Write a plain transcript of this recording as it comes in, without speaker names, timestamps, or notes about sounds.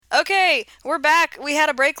Okay, we're back. We had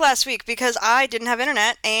a break last week because I didn't have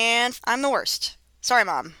internet and I'm the worst. Sorry,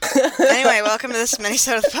 Mom. Anyway, welcome to this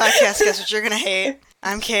minisode of the podcast. Guess what you're gonna hate?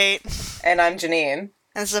 I'm Kate, And I'm Janine. and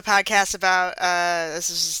this is a podcast about. This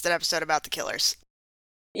is just an episode about the Killers.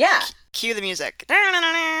 Yeah. Cue the music.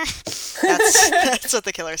 That's what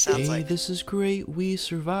the Killers sounds Hey, like. this is great, we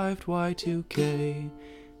survived Y2K.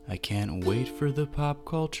 I can't wait for the pop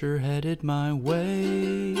culture headed my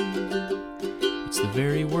way. It's the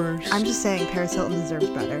very worst, I'm just saying Paris Hilton deserves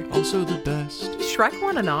better. also the best. Shrek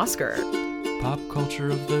won an Oscar. Pop culture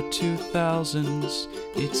of the 2000s.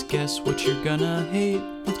 It's Guess What You're Gonna Hate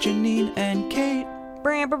with Janine and Kate. But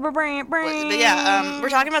yeah, we're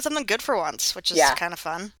talking about something good for once, which is Yeah. kind of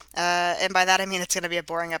fun. And by that I mean it's going to be a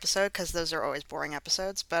boring episode, because those are always boring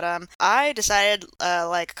episodes. But I decided,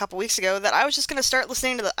 like a couple weeks ago, that I was just going to start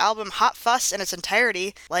listening to the album Hot Fuss in its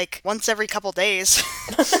entirety, like once every couple days.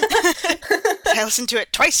 I listened to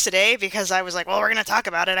it twice today because I was like, well, we're going to talk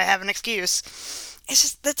about it. I have an excuse. It's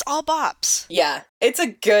just, that's all bops. Yeah. It's a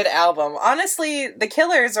good album. Honestly, The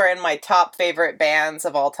Killers are in my top favorite bands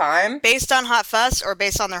of all time. Based on Hot Fuss or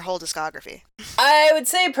based on their whole discography? I would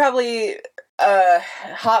say probably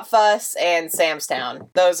Hot Fuss and Sam's Town.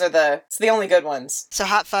 It's the only good ones. So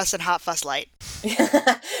Hot Fuss and Hot Fuss Light.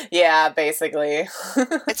 Yeah, basically.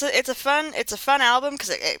 It's a fun album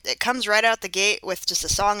because it comes right out the gate with just a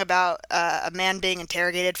song about a man being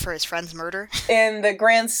interrogated for his friend's murder. In the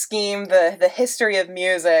grand scheme, the history of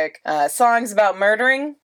music, songs about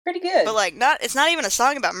murdering, pretty good. But like, it's not even a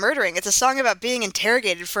song about murdering. It's a song about being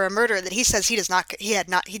interrogated for a murder that he says he did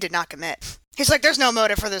not commit. He's like, there's no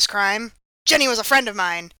motive for this crime. Jenny was a friend of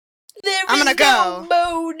mine. I'm gonna go.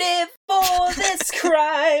 No motive for this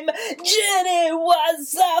crime. Jenny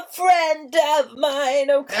was a friend of mine.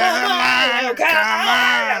 Oh, come on. Oh, come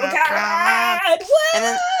on. And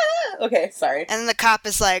then- Okay, sorry. And then the cop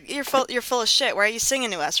is like, you're full of shit. Why are you singing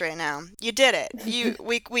to us right now? You did it.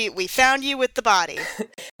 We found you with the body.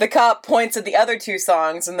 The cop points at the other two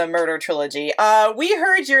songs in the murder trilogy. We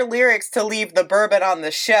heard your lyrics to leave the bourbon on the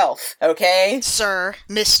shelf, okay? Sir,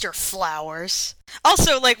 Mr. Flowers.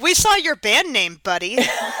 Also, like, we saw your band name, buddy.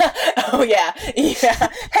 Oh, yeah.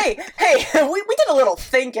 Hey, we did a little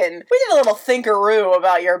thinking. We did a little thinkeroo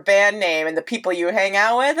about your band name and the people you hang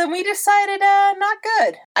out with, and we decided, not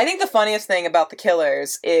good. I think the funniest thing about the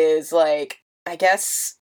Killers is, like, I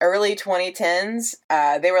guess early 2010s,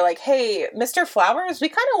 they were like, hey, Mr. Flowers, we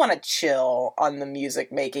kind of want to chill on the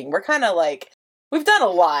music making. We're kind of like, we've done a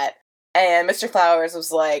lot. And Mr. Flowers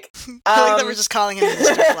was like, I like that we're just calling him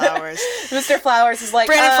Mr. Flowers. Mr. Flowers is like,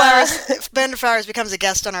 Brandon Flowers becomes a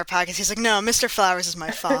guest on our podcast. He's like, no, Mr. Flowers is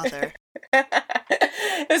my father.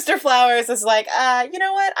 Mr. Flowers is like, you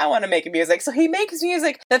know what? I want to make music. So he makes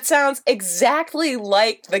music that sounds exactly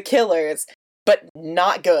like The Killers, but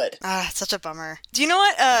not good. It's such a bummer. Do you know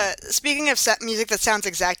what? Speaking of music that sounds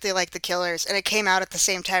exactly like The Killers, and it came out at the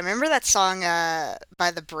same time. Remember that song by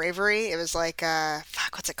The Bravery? It was like,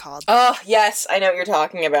 what's it called? Oh, yes, I know what you're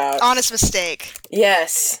talking about. Honest Mistake.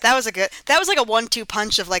 Yes. That was like a 1-2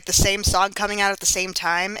 punch of like the same song coming out at the same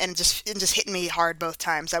time, and just hitting me hard both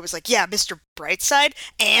times. I was like, yeah, Mr. Brightside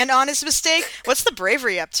and Honest Mistake. What's The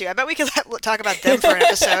Bravery up to? I bet we could talk about them for an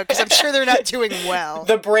episode, because I'm sure they're not doing well.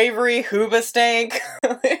 The Bravery Hoobastank.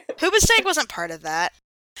 Hoobastank wasn't part of that.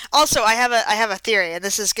 Also, I have a theory, and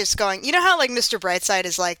this is just going, you know how like Mr. Brightside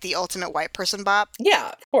is like the ultimate white person bop? Yeah,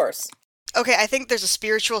 of course. Okay, I think there's a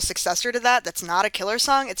spiritual successor to that that's not a Killer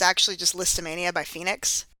song. It's actually just Listomania by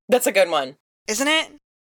Phoenix. That's a good one. Isn't it?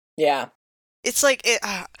 Yeah. It's like, did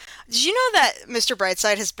you know that Mr.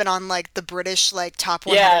 Brightside has been on like the British like top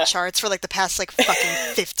 100 charts for like the past like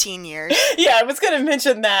fucking 15 years? Yeah, I was gonna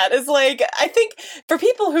mention that. It's like, I think for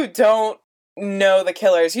people who don't know The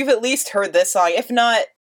Killers, you've at least heard this song, if not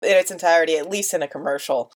in its entirety, at least in a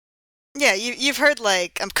commercial. Yeah, you've heard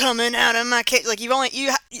like, I'm coming out of my cage, like you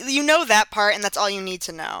know that part, and that's all you need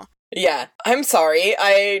to know. Yeah, I'm sorry.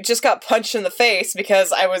 I just got punched in the face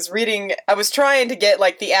because I was trying to get,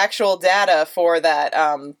 like, the actual data for that,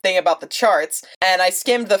 thing about the charts, and I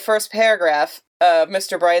skimmed the first paragraph of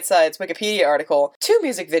Mr. Brightside's Wikipedia article. 2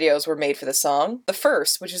 music videos were made for the song. The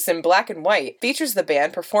first, which is in black and white, features the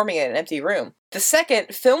band performing in an empty room. The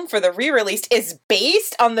second, filmed for the re-release, is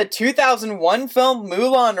based on the 2001 film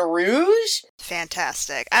Moulin Rouge?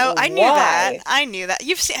 Fantastic. I knew that. I knew that.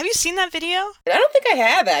 Have you seen that video? I don't think I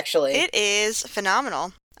have, actually. It is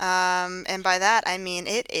phenomenal. And by that I mean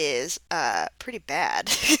it is pretty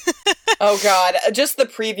bad. Oh god, just the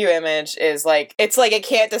preview image is like, it's like it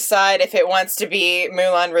can't decide if it wants to be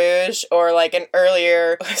Moulin Rouge or like an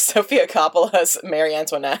earlier Sofia Coppola's Marie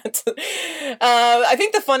Antoinette. I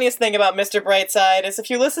think the funniest thing about Mr. Brightside is if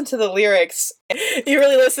you listen to the lyrics, you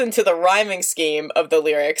really listen to the rhyming scheme of the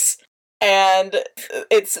lyrics. And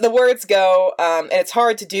it's, the words go, and it's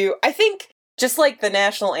hard to do. I think just like the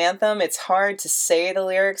national anthem, it's hard to say the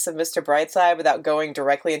lyrics of Mr. Brightside without going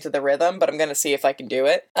directly into the rhythm, but I'm gonna see if I can do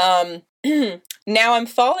it. Now I'm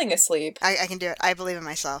falling asleep. I can do it. I believe in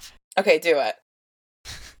myself. Okay, do it.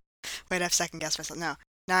 Wait, I've second guessed myself. No.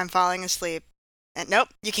 Now I'm falling asleep. And nope,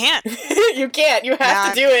 you can't. You can't. You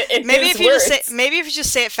have to do it in maybe his if you words. just say, maybe if you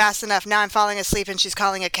just say it fast enough. Now I'm falling asleep, and she's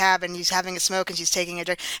calling a cab, and he's having a smoke, and she's taking a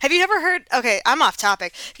drink. Have you ever heard? Okay, I'm off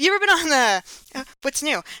topic. Have you ever been on the? What's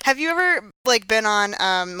new? Have you ever like been on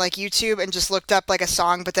like YouTube and just looked up like a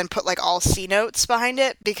song, but then put like all C notes behind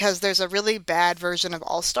it? Because there's a really bad version of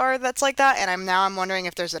All Star that's like that, and I'm wondering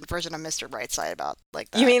if there's a version of Mr. Brightside about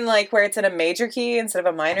like that. You mean like where it's in a major key instead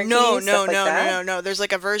of a minor key? No. There's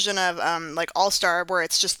like a version of like All Star where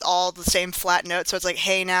it's just all the same flat notes. So it's like,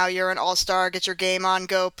 hey, now you're an All Star, get your game on,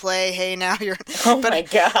 go play. Hey, now you're. Oh my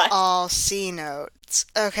god. All C notes.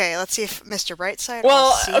 Okay, let's see if Mr. Brightside.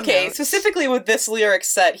 Well, C okay, notes. specifically with this lyric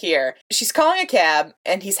set here, she's calling a cab,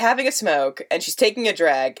 and he's having a smoke, and she's taking a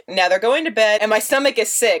drag. Now they're going to bed, and my stomach is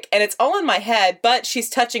sick, and it's all in my head, but she's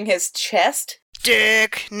touching his chest.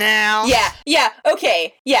 Dick now. Yeah,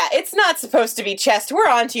 okay. Yeah, it's not supposed to be chest. We're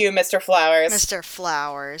on to you, Mr. Flowers. Mr.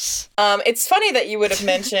 Flowers. It's funny that you would have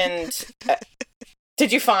mentioned...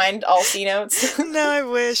 did you find all C notes? No, I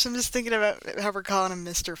wish. I'm just thinking about how we're calling him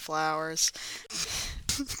Mr. Flowers.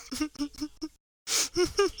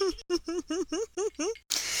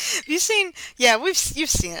 Have you seen? Yeah, you've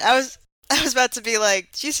seen it. I was about to be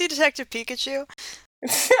like, did you see Detective Pikachu?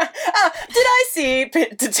 Did I see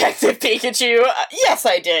Detective Pikachu? Yes,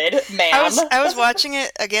 I did, ma'am. I was watching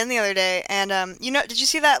it again the other day, and did you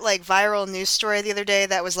see that like viral news story the other day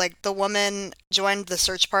that was like the woman joined the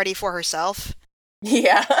search party for herself?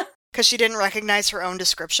 Yeah. Because she didn't recognize her own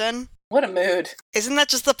description. What a mood. Isn't that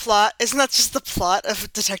just the plot? Isn't that just the plot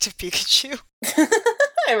of Detective Pikachu?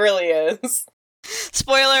 It really is.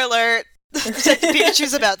 Spoiler alert. Detective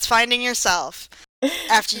Pikachu's about finding yourself.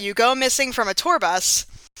 After you go missing from a tour bus,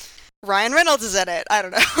 Ryan Reynolds is in it. I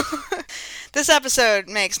don't know. This episode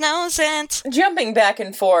makes no sense. Jumping back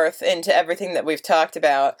and forth into everything that we've talked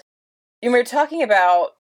about, we were talking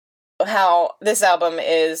about how this album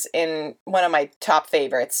is in one of my top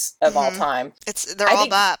favorites of all time. They're all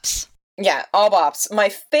bops. Yeah, all bops. My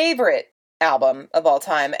favorite album of all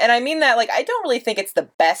time. And I mean that, like, I don't really think it's the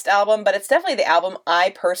best album, but it's definitely the album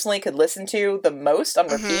I personally could listen to the most on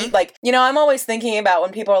repeat. Like, you know, I'm always thinking about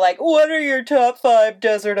when people are like, what are your top 5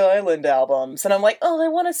 Desert Island albums? And I'm like, oh, they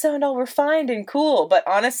want to sound all refined and cool. But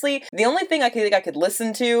honestly, the only thing I could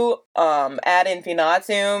listen to ad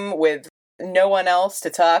infinitum with no one else to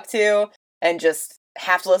talk to and just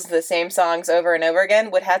have to listen to the same songs over and over again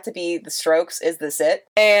would have to be The Strokes' Is This It?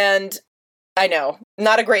 And I know,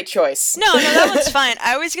 not a great choice. No, that one's fine.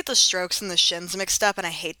 I always get the Strokes and the Shins mixed up, and I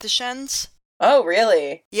hate the Shins. Oh,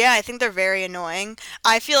 really? Yeah, I think they're very annoying.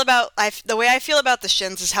 The way I feel about the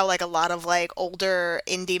Shins is how like a lot of like older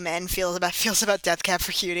indie men feels about Death Cab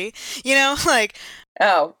for Cutie. You know, like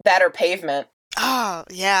oh, that or Pavement. Oh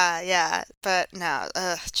yeah, but no,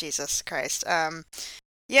 Jesus Christ.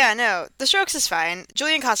 Yeah, no, The Strokes is fine.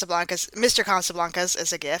 Mr. Casablancas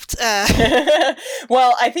is a gift.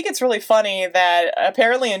 Well, I think it's really funny that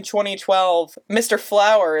apparently in 2012, Mr.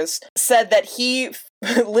 Flowers said that he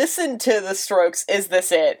listened to The Strokes' Is This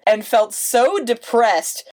It? And felt so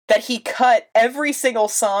depressed that he cut every single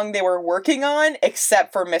song they were working on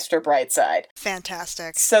except for Mr. Brightside.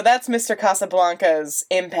 Fantastic. So that's Mr. Casablanca's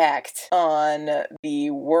impact on the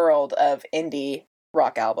world of indie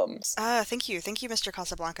rock albums. Thank you, Mr.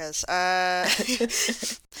 Casablancas.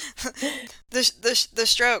 The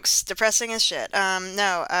Strokes, depressing as shit.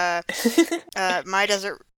 My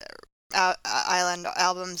Desert Island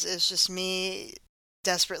albums is just me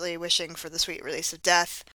desperately wishing for the sweet release of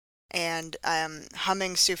death, and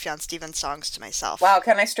humming Sufjan Stevens songs to myself. Wow,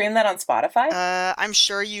 can I stream that on Spotify? I'm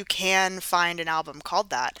sure you can find an album called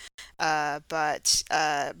that. but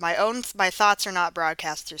my thoughts are not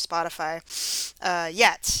broadcast through Spotify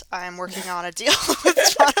yet. I'm working on a deal with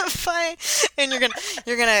Spotify, and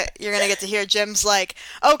you're gonna get to hear Jim's like,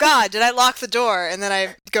 "Oh God, did I lock the door?" And then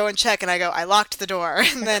I go and check, and I go, "I locked the door."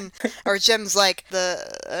 And then, or Jim's like,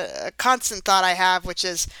 the constant thought I have, which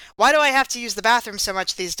is, "Why do I have to use the bathroom so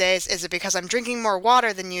much these days? Is it because I'm drinking more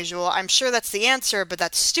water than usual? I'm sure that's the answer, but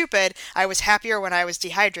that's stupid. I was happier when I was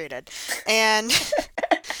dehydrated." And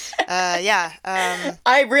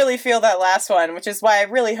I really feel that last one, which is why I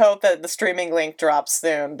really hope that the streaming link drops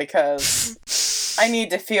soon, because I need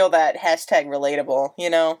to feel that hashtag relatable, you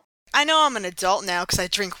know? I know I'm an adult now because I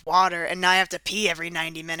drink water, and now I have to pee every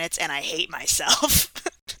 90 minutes, and I hate myself.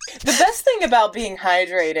 The best thing about being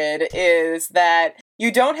hydrated is that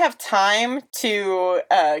you don't have time to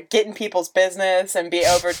get in people's business and be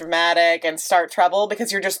over dramatic and start trouble,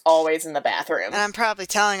 because you're just always in the bathroom. And I'm probably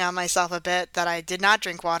telling on myself a bit that I did not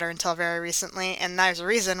drink water until very recently, and there's a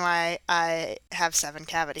reason why I have 7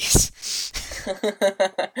 cavities.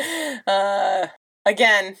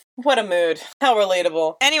 Again, what a mood. How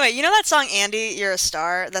relatable. Anyway, you know that song "Andy, You're a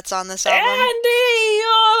Star" that's on this album? Andy,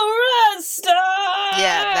 you're a star!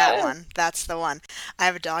 Yeah, that one. That's the one. I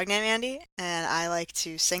have a dog named Andy, and I like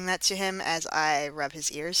to sing that to him as I rub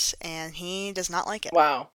his ears, and he does not like it.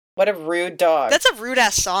 Wow. What a rude dog. That's a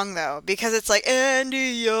rude-ass song, though, because it's like, "Andy,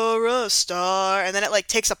 you're a star," and then it, like,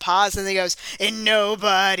 takes a pause, and then he goes, "In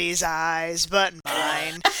nobody's eyes but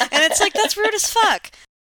mine." And it's like, that's rude as fuck.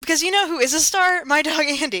 Because you know who is a star? My dog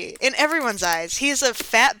Andy. In everyone's eyes. He's a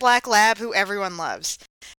fat black lab who everyone loves.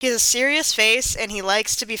 He has a serious face, and he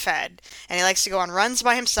likes to be fed. And he likes to go on runs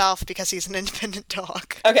by himself because he's an independent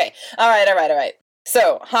dog. Okay. All right.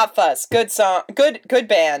 So, Hot Fuzz. Good song. Good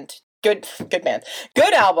band. Good band.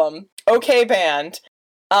 Good album. Okay band.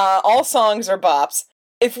 All songs are bops.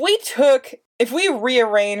 If we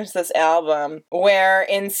rearranged this album where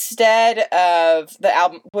instead of the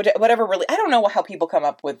album, whatever really, I don't know how people come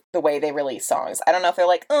up with the way they release songs. I don't know if they're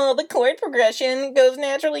like, oh, the chord progression goes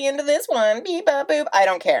naturally into this one, beep, bop, boop. I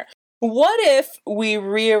don't care. What if we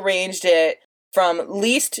rearranged it from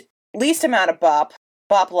least amount of bop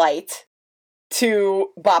light, to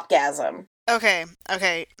bopgasm? Okay,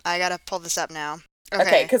 I gotta pull this up now.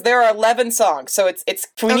 Okay, because there are 11 songs, so it's if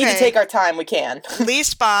we need to take our time, we can.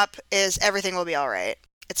 Least bop is "Everything Will Be Alright."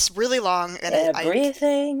 It's really long, and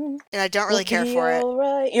I don't really care for it.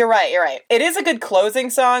 Right. You're right. It is a good closing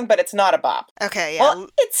song, but it's not a bop. Okay, yeah. Well,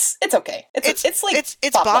 it's okay. It's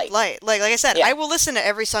bop light. Like I said, yeah. I will listen to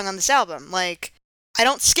every song on this album. Like, I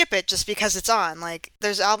don't skip it just because it's on. Like,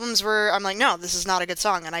 there's albums where I'm like, no, this is not a good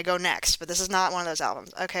song, and I go next. But this is not one of those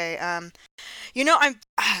albums. Okay, you know,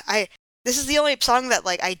 this is the only song that,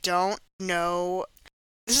 like, I don't know.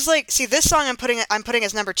 This is like, see, this song I'm putting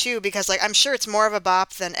as number 2 because, like, I'm sure it's more of a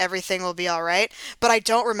bop than "Everything Will Be Alright," but I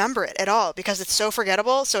don't remember it at all because it's so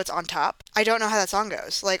forgettable, so it's on out. I don't know how that song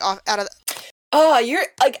goes. Like, out of... Oh, you're,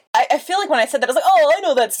 like, I feel like when I said that, I was like, oh, I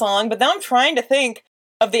know that song, but now I'm trying to think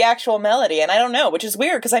of the actual melody, and I don't know, which is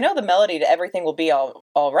weird, because I know the melody to "Everything Will Be All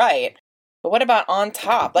Right." But what about "On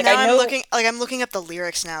Top"? Like, now I know I'm looking up the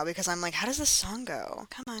lyrics now because I'm like, how does this song go?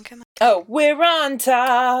 Come on. Oh, we're on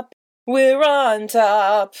top. We're on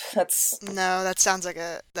top. No, that sounds like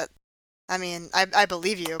I mean, I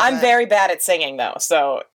believe you. I'm very bad at singing, though,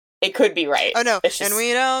 so it could be right. Oh, no. And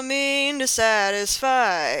we don't mean to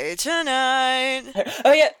satisfy tonight.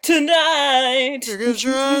 Oh, yeah, tonight. Yeah.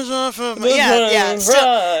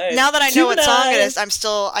 Still, now that I know what song it is,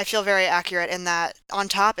 I feel very accurate in that "On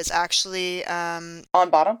Top" is actually, On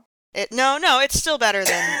Bottom? No, it's still better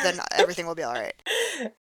than "Everything Will Be Alright."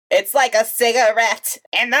 It's like a cigarette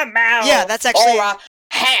in the mouth. Yeah, that's actually... Or a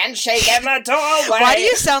handshake in the doorway. Why do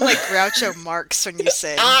you sound like Groucho Marx when you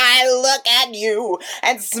sing? I look at you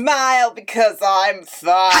and smile because I'm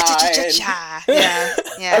fine.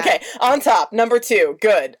 Yeah. Okay, "On Top," number 2.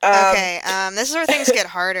 Good. Okay, this is where things get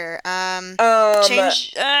harder.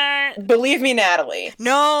 Change... Believe Me, Natalie.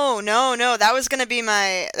 No. That was gonna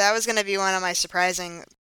be one of my surprising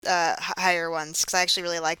higher ones, because I actually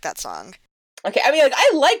really like that song. Okay, I mean, like,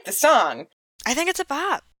 I like the song. I think it's a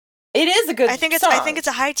bop. It is a good song. I think it's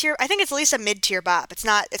a high tier. I think it's at least a mid tier bop. It's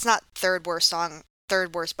not third worst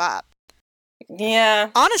bop.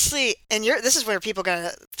 Yeah. Honestly, and this is where people are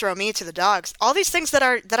gonna throw me to the dogs. All these things that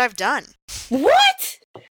I've done. What?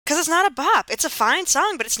 Because it's not a bop. It's a fine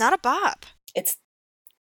song, but it's not a bop. It's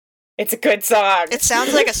a good song. It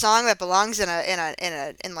sounds like a song that belongs in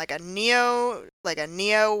like a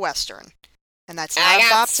neo western. And that's not a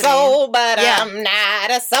bop to me. Soul, but I'm not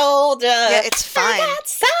a soldier. Yeah, it's fine.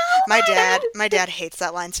 Soul, my dad hates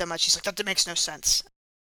that line so much. He's like, that makes no sense.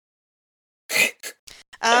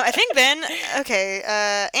 I think then,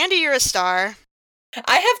 okay, Andy, you're a star.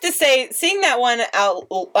 I have to say, seeing that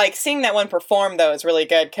one perform though is really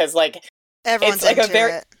good because like Everyone's it's like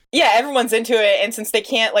into it. yeah, everyone's into it, and since they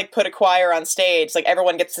can't like put a choir on stage, like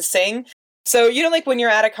everyone gets to sing. So you know, like when you're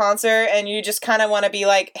at a concert and you just kind of want to be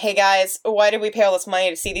like, "Hey guys, why did we pay all this money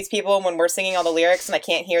to see these people when we're singing all the lyrics and I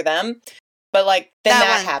can't hear them?" But like then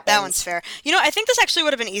that happens. That one's fair. You know, I think this actually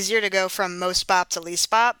would have been easier to go from most bop to least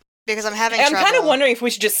bop because I'm having trouble. I'm kind of wondering if we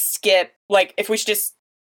should just skip, like if we should just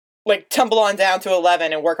like tumble on down to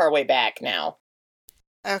 11 and work our way back now.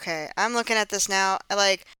 Okay, I'm looking at this now.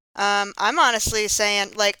 Like, I'm honestly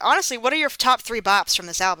saying, like, honestly, what are your top 3 bops from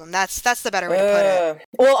this album? That's the better way to put it.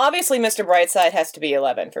 Well, obviously, Mr. Brightside has to be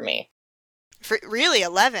 11 for me. Really,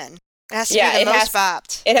 11? It has to be the most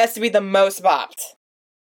bopped. It has to be the most bopped.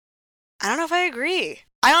 I don't know if I agree.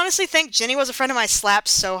 I honestly think Jenny Was a Friend of Mine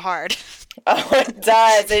slaps so hard. Oh, it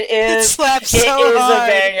does. It is. It slaps so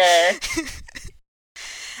hard. It is a banger.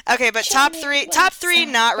 Okay, but top three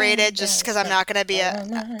not rated just because I'm not gonna be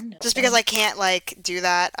just because I can't like do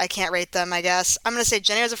that. I can't rate them, I guess. I'm gonna say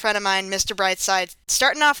Jenny Was a Friend of Mine, Mr. Brightside,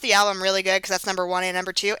 starting off the album really good because that's number 1 and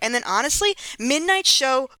number 2, and then honestly, Midnight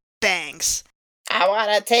Show bangs. I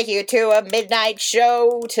wanna take you to a midnight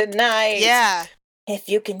show tonight. Yeah. If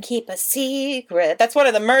you can keep a secret. That's one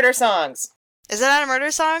of the Murder songs. Is that a Murder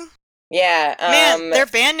song? Yeah. Man, their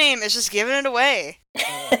band name is just giving it away.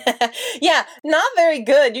 Yeah, not very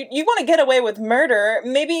good. You want to get away with murder?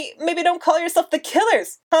 Maybe don't call yourself the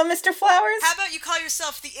Killers, huh, Mr. Flowers? How about you call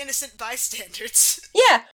yourself the Innocent Bystanders?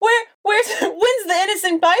 Yeah, when's the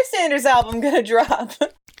Innocent Bystanders album gonna drop?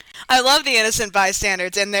 I love the Innocent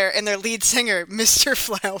Bystanders and their lead singer, Mr.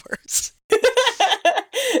 Flowers.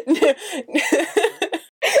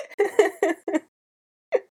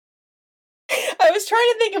 I was trying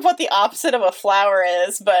to think of what the opposite of a flower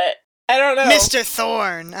is, but I don't know. Mr.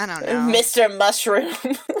 Thorn. I don't know. Mr. Mushroom.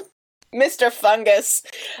 Mr. Fungus.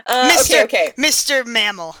 Okay. Mr.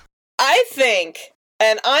 Mammal. I think,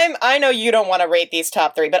 and I know you don't want to rate these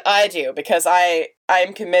top 3, but I do, because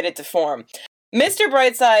I'm committed to form. Mr.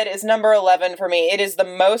 Brightside is number 11 for me. It is the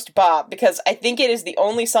most bop, because I think it is the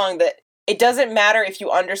only song that it doesn't matter if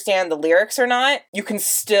you understand the lyrics or not, you can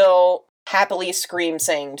still happily scream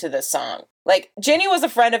sing to this song. Like, Jenny Was a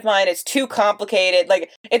Friend of Mine, it's too complicated. Like,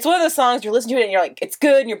 it's one of those songs, you're listening to it and you're like, it's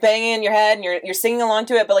good, and you're banging in your head and you're singing along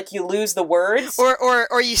to it, but like you lose the words.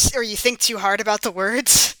 Or you think too hard about the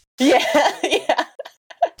words. Yeah, yeah.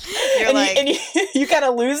 You're and like, you kind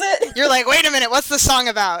of lose it. You're like, wait a minute, what's the song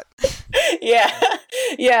about? Yeah.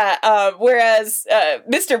 Whereas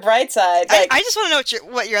Mr. Brightside, like, I just want to know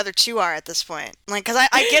what your other 2 are at this point. Like, because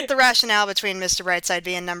I get the rationale between Mr. Brightside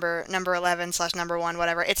being number 11 / number 1,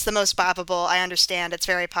 whatever. It's the most boppable. I understand. It's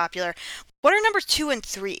very popular. What are number 2 and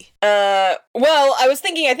 3? Well, I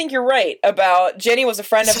think you're right about Jenny Was a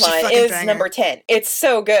Friend of Mine is banger. Number 10. It's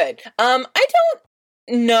so good. I don't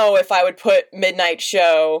know if I would put Midnight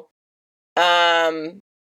Show at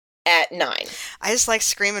 9. I just like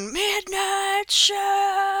screaming Midnight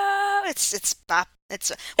Show. It's bop.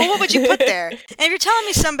 Well, what would you put there? And if you're telling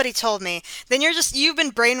me somebody told me, then you've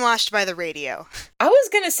been brainwashed by the radio. I was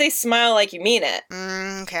gonna say Smile Like You Mean It.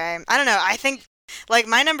 Okay. I don't know. I think like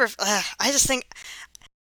my number. I just think.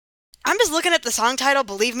 I'm just looking at the song title,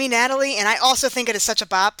 Believe Me, Natalie, and I also think it is such a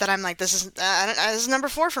bop that I'm like, this is number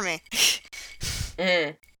 4 for me.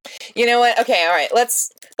 You know what? Okay, all right.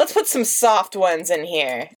 Let's put some soft ones in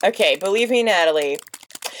here. Okay, Believe Me, Natalie.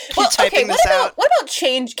 Well, okay. What about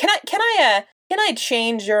change? Can I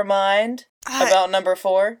change your mind about number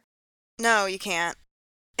 4? No, you can't.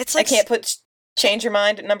 It's like I can't put Change Your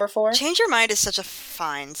Mind at number 4. Change Your Mind is such a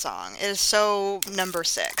fine song. It is so number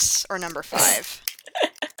 6 or number 5.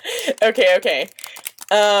 Okay.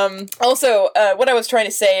 Also, what I was trying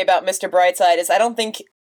to say about Mr. Brightside is I don't think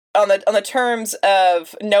on the terms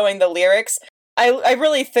of knowing the lyrics, I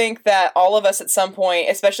really think that all of us at some point,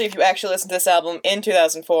 especially if you actually listen to this album in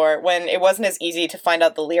 2004, when it wasn't as easy to find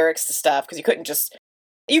out the lyrics to stuff, because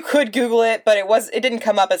you could Google it, but it didn't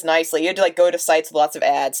come up as nicely. You had to like go to sites with lots of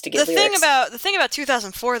ads to get lyrics. The thing about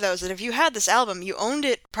 2004 though is that if you had this album, you owned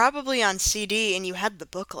it probably on CD and you had the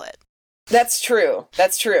booklet. That's true.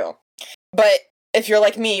 But if you're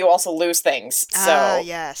like me, you also lose things. So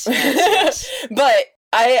yes. But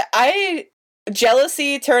I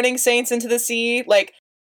Jealousy, Turning Saints into the Sea, like,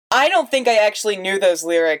 I don't think I actually knew those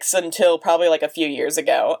lyrics until probably like a few years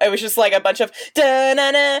ago. It was just like a bunch of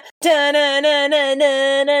da-na-na,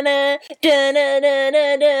 da-na-na-na-na-na-na,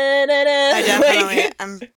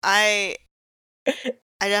 da-na-na-na-na-na.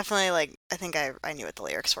 I definitely, like, I think I knew what the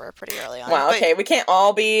lyrics were pretty early on. Wow, okay, we can't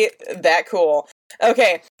all be that cool.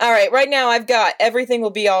 Okay, alright, right now I've got Everything Will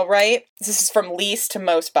Be Alright. This is from least to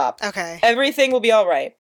most bop. Okay. Everything Will Be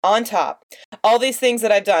Alright. On top. All These Things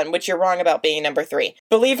That I've Done, which you're wrong about being number 3.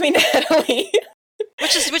 Believe Me, Natalie.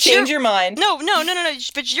 Which Change your mind. No.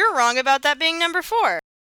 But you're wrong about that being number 4.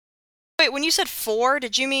 Wait, when you said 4,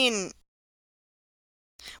 did you mean...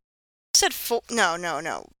 You said 4...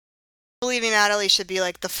 No. Believe Me, Natalie should be,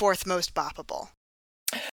 like, the 4th most boppable.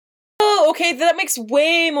 Oh, okay, that makes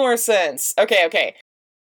way more sense. Okay.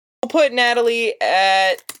 We'll put Natalie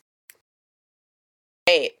at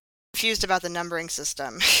 8. Confused about the numbering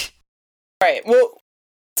system. Alright, well,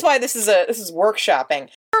 that's why this is workshopping.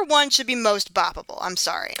 Number 1 should be most boppable. I'm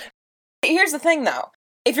sorry. Here's the thing, though.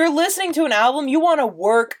 If you're listening to an album, you want to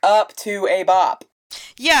work up to a bop.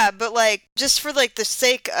 Yeah, but, like, just for, like, the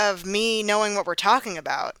sake of me knowing what we're talking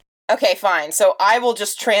about. Okay, fine. So I will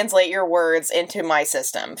just translate your words into my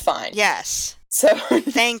system. Fine. Yes. So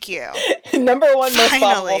Thank you. number 1 most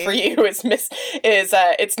Finally. boppable for you is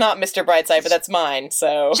it's not Mr. Brightside, but that's mine.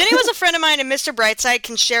 So Jenny Was a Friend of Mine and Mr. Brightside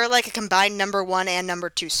can share, like, a combined number 1 and number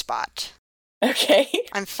 2 spot. okay.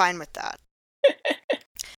 I'm fine with that.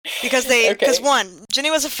 Because Okay. one, Jenny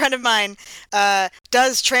Was a Friend of Mine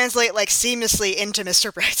does translate, like, seamlessly into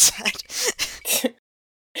Mr. Brightside.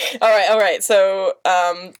 All right. So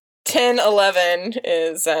 10, 11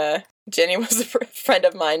 is Jenny Was a Friend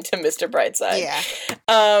of Mine to Mr. Brightside. Yeah.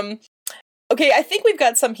 Okay, I think we've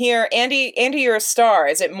got some here. Andy, You're a Star.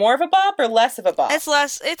 Is it more of a bop or less of a bop? It's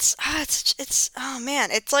less, oh man,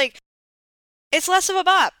 it's like, it's less of a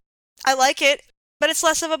bop. I like it, but it's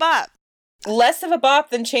less of a bop. Less of a bop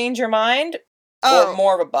than Change Your Mind? Oh, Or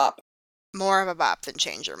more of a bop? more of a bop than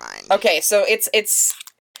Change Your Mind. Okay, so it's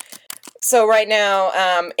so right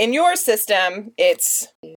now, in your system, it's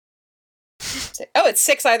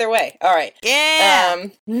 6 either way. All right. Yeah!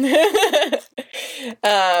 Um,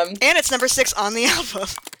 And it's number 6 on the album.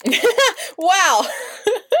 wow.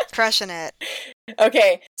 Crushing it.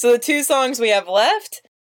 Okay, so the 2 songs we have left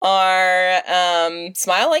are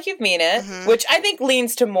Smile Like You Mean It, Mhm. which I think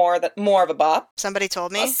leans to more of a bop. Somebody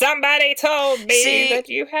told me. Somebody told me See, that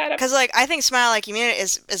you had a... Because, like, I think Smile Like You Mean It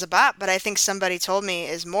is a bop, but I think Somebody Told Me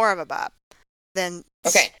is more of a bop than...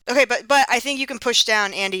 Okay. Okay, but I think you can push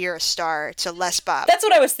down Andy, You're a Star to less bop. That's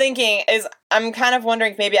what I was thinking, is I'm kind of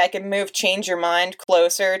wondering if maybe I could move Change Your Mind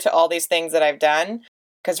closer to All These Things That I've Done.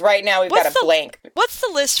 Because right now we've got a blank. What's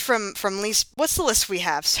the list from least... What's the list we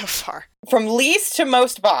have so far? From least to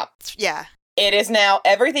most bop, Yeah. it is now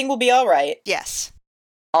Everything Will Be Alright, Yes.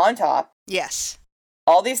 on top, Yes.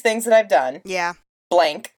 All These Things That I've Done, Yeah.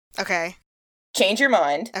 blank, Okay. Change Your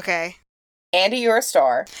Mind, Okay. Andy, You're a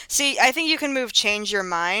Star. See, I think you can move Change Your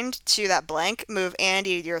Mind to that blank, move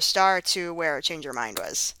Andy, You're a Star to where Change Your Mind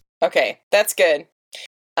was. Okay, that's good.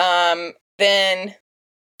 Then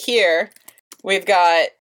here we've got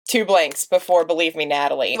 2 blanks before Believe Me,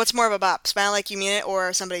 Natalie. What's more of a bop? Smile Like You Mean It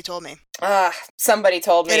or Somebody Told Me? Somebody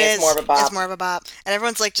told me it's more of a bop. It's more of a bop. And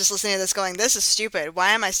everyone's like just listening to this going, this is stupid.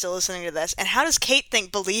 Why am I still listening to this? And how does Kate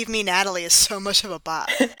think Believe Me, Natalie is so much of a bop?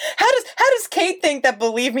 How does Kate think that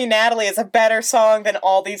Believe Me, Natalie is a better song than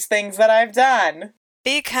All These Things That I've Done?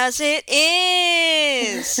 Because it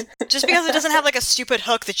is! Just because it doesn't have like a stupid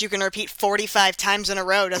hook that you can repeat 45 times in a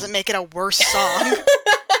row doesn't make it a worse song.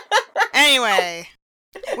 Anyway,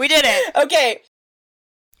 we did it. Okay,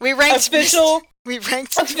 We ranked official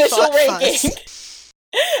Thought ranking Fuzz.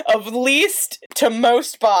 of least to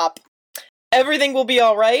most bop. Everything Will Be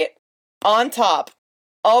Alright, on top.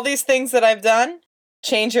 All These Things That I've Done,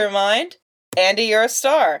 Change Your Mind, Andy, You're a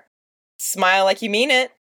Star. Smile Like You Mean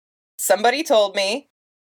It, Somebody Told Me,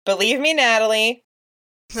 Believe Me, Natalie.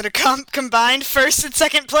 That are combined first and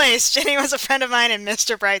second place. Jenny Was a Friend of Mine and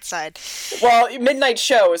Mr. Brightside. Well, Midnight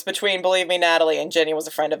Show is between Believe Me, Natalie and Jenny Was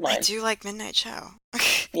a Friend of I Mine. do like Midnight Show.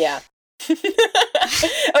 Yeah.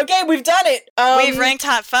 Okay, we've done it. We've ranked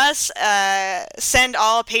Hot Fuss. Send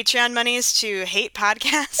all Patreon monies to Hate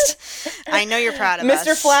Podcast. I know you're proud of us.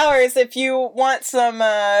 Mr. Flowers, if you want some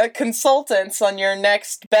consultants on your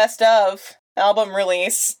next best of album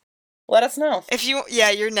release, let us know. If you,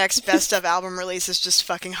 your next best of album release is just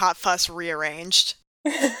fucking Hot Fuss rearranged.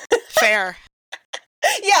 Fair.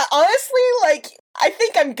 Yeah, honestly, like, I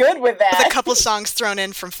think I'm good with that. With a couple songs thrown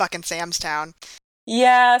in from fucking Sam's Town.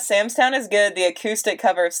 Yeah, Sam's Town is good. The acoustic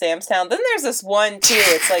cover of Sam's Town. Then there's this one, too.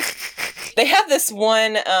 It's like, they have this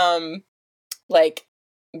one, like,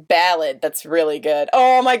 ballad that's really good.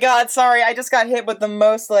 Oh my god, sorry, I just got hit with the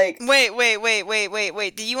most, like... Wait.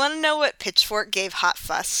 Do you want to know what Pitchfork gave Hot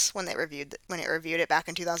Fuss when it reviewed it back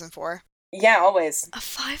in 2004? Yeah, always. A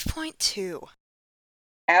 5.2.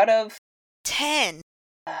 Out of 10.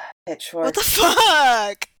 Pitchfork. What the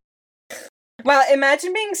fuck? Wow,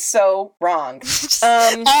 imagine being so wrong.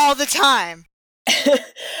 All the time.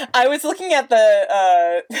 I was looking at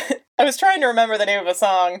I was trying to remember the name of a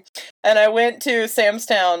song, and I went to Sam's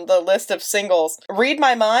Town, the list of singles. Read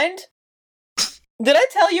My Mind? Did I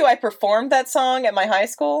tell you I performed that song at my high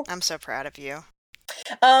school? I'm so proud of you.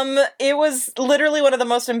 It was literally one of the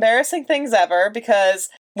most embarrassing things ever, because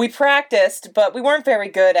we practiced, but we weren't very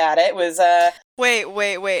good at it. It was,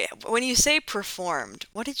 Wait. When you say performed,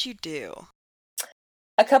 what did you do?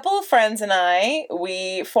 a couple of friends and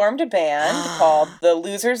we formed a band called The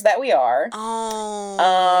Losers That We Are.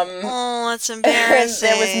 Oh, that's embarrassing.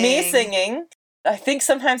 There was me singing. I think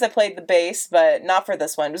sometimes I played the bass, but not for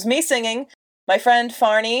this one. It was me singing. My friend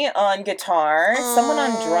Farney on guitar, someone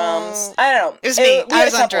on drums. I don't know. It was me. I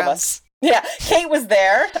was on of drums. us. Yeah, Kate was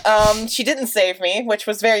there. She didn't save me, which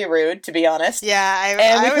was very rude, to be honest. Yeah,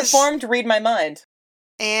 and we performed Read My Mind.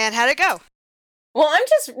 And how'd it go? Well, I'm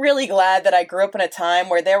just really glad that I grew up in a time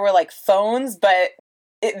where there were, like, phones, but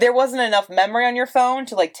there wasn't enough memory on your phone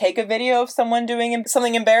to, like, take a video of someone doing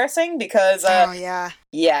something embarrassing, because, yeah,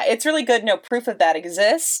 it's really good. No proof of that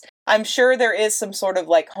exists. I'm sure there is some sort of,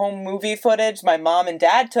 like, home movie footage my mom and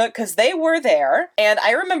dad took, because they were there, and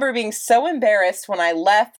I remember being so embarrassed when I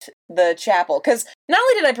left the chapel, because not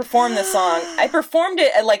only did I perform this song, I performed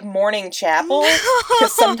it at, like, morning chapel,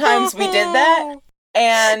 because sometimes we did that.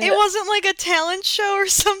 And it wasn't like a talent show or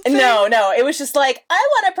something? No, it was just like, I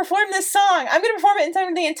want to perform this song. I'm going to perform it in front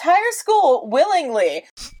of the entire school willingly.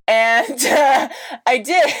 And I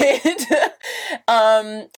did.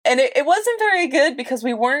 And it wasn't very good because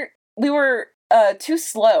we were too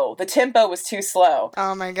slow. The tempo was too slow.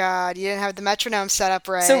 Oh my god, you didn't have the metronome set up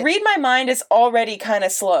right. So Read My Mind is already kind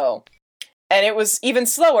of slow. And it was even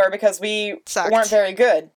slower because we weren't very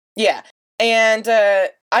good. Yeah. And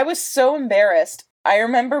I was so embarrassed. I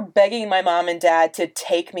remember begging my mom and dad to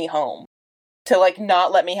take me home. To, like,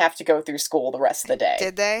 not let me have to go through school the rest of the day.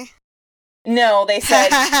 Did they? No, they said,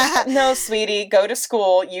 no, sweetie, go to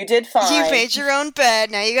school. You did fine. You made your own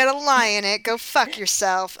bed. Now you gotta lie in it. Go fuck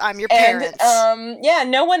yourself. I'm your parents. And,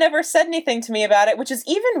 no one ever said anything to me about it, which is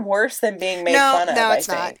even worse than being made fun of, No, it's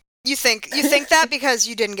not. You think that because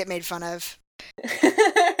you didn't get made fun of.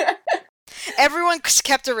 Everyone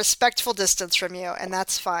kept a respectful distance from you, and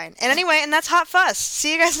that's fine. And anyway, and that's Hot Fuss.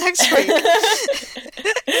 See you guys next week.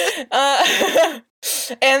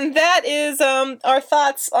 And that is our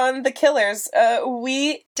thoughts on The Killers.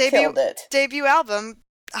 We killed it. Debut album,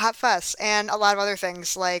 Hot Fuss, and a lot of other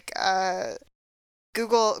things like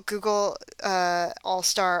Google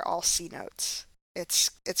All-Star All C Notes. It's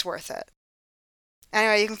worth it.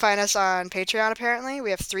 Anyway, you can find us on Patreon, apparently.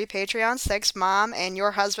 We have 3 Patreons. Thanks, Mom, and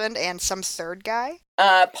your husband, and some third guy.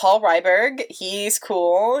 Paul Ryberg. He's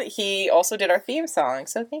cool. He also did our theme song,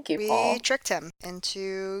 so thank you, Paul. We tricked him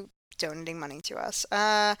into donating money to us.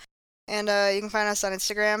 And you can find us on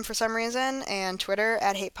Instagram for some reason, and Twitter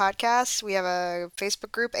at Hate Podcasts. We have a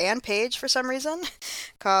Facebook group and page for some reason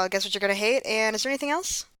called Guess What You're Gonna Hate. And is there anything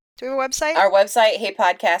else? Do we have a website? Our website,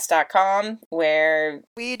 hatepodcast.com, where...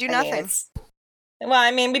 we do nothing.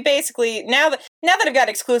 We basically, now that I've got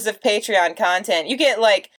exclusive Patreon content, you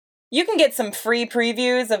can get some free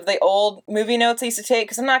previews of the old movie notes I used to take,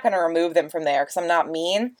 because I'm not going to remove them from there, because I'm not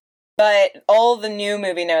mean. But all the new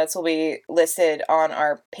movie notes will be listed on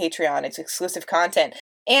our Patreon. It's exclusive content.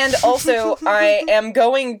 And also, I am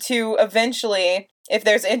going to eventually, if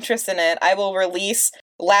there's interest in it, I will release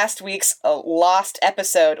last week's lost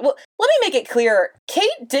episode. Well, let me make it clear.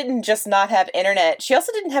 Kate didn't just not have internet. She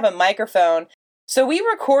also didn't have a microphone. So we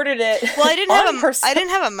recorded it. Well, I didn't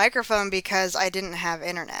have a microphone because I didn't have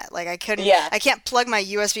internet. Like I couldn't. Yeah. I can't plug my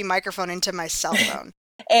USB microphone into my cell phone.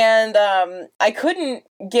 And I couldn't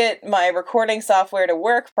get my recording software to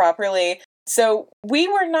work properly. So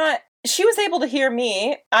she was able to hear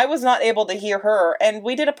me. I was not able to hear her, and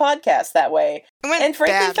we did a podcast that way. And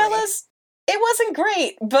frankly, fellas, it wasn't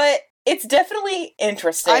great, but it's definitely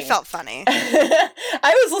interesting. I felt funny.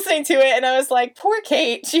 I was listening to it and I was like, poor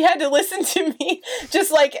Kate, she had to listen to me.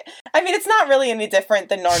 Just like, it's not really any different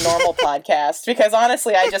than our normal podcast, because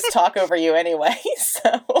honestly, I just talk over you anyway, so.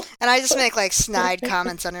 And I just make like snide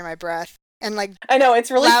comments under my breath. And like, I know, it's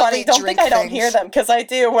really funny. Don't think I don't hear them, because I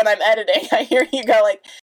do when I'm editing. I hear you go like,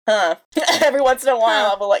 huh. Every once in a while,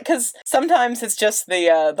 I'll be like, because sometimes it's just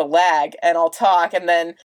the lag, and I'll talk, and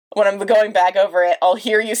then when I'm going back over it, I'll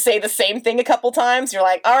hear you say the same thing a couple times. You're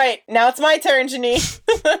like, all right, now it's my turn, Janine.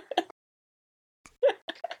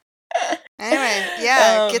 Anyway,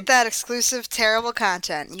 yeah, get that exclusive, terrible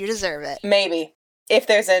content. You deserve it. Maybe, if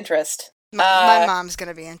there's interest. My mom's going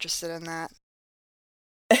to be interested in that.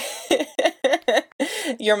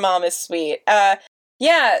 Your mom is sweet.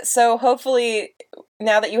 Yeah, so hopefully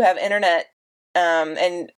now that you have internet,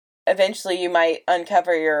 and eventually you might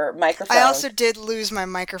uncover your microphone. I also did lose my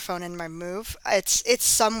microphone in my move. It's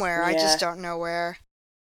somewhere. I Yeah. just don't know where.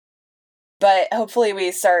 But hopefully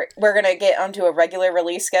we're gonna get onto a regular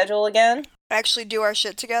release schedule again. Actually do our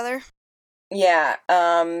shit together. Yeah,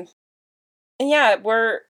 and yeah,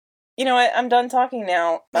 you know what, I'm done talking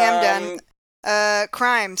now. Yeah, I'm done.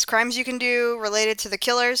 Crimes you can do related to the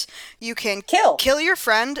killers. You can kill your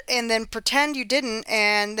friend and then pretend you didn't,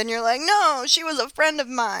 and then you're like, no, she was a friend of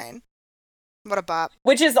mine. What a bop.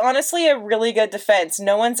 Which is honestly a really good defense.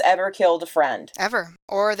 No one's ever killed a friend. Ever.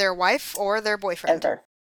 Or their wife or their boyfriend. Ever.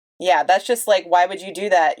 Yeah, that's just like, why would you do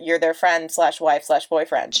that? You're their friend /wife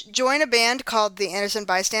 /boyfriend. Join a band called the Innocent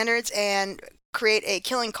Bystanders and create a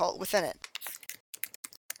killing cult within it.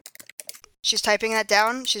 She's typing that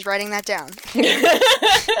down. She's writing that down.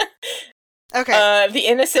 Okay. The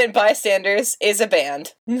Innocent Bystanders is a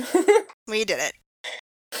band. We did it.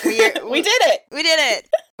 We did it! We did it!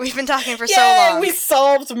 We've been talking for so Yay, long. we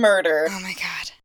solved murder. Oh my god.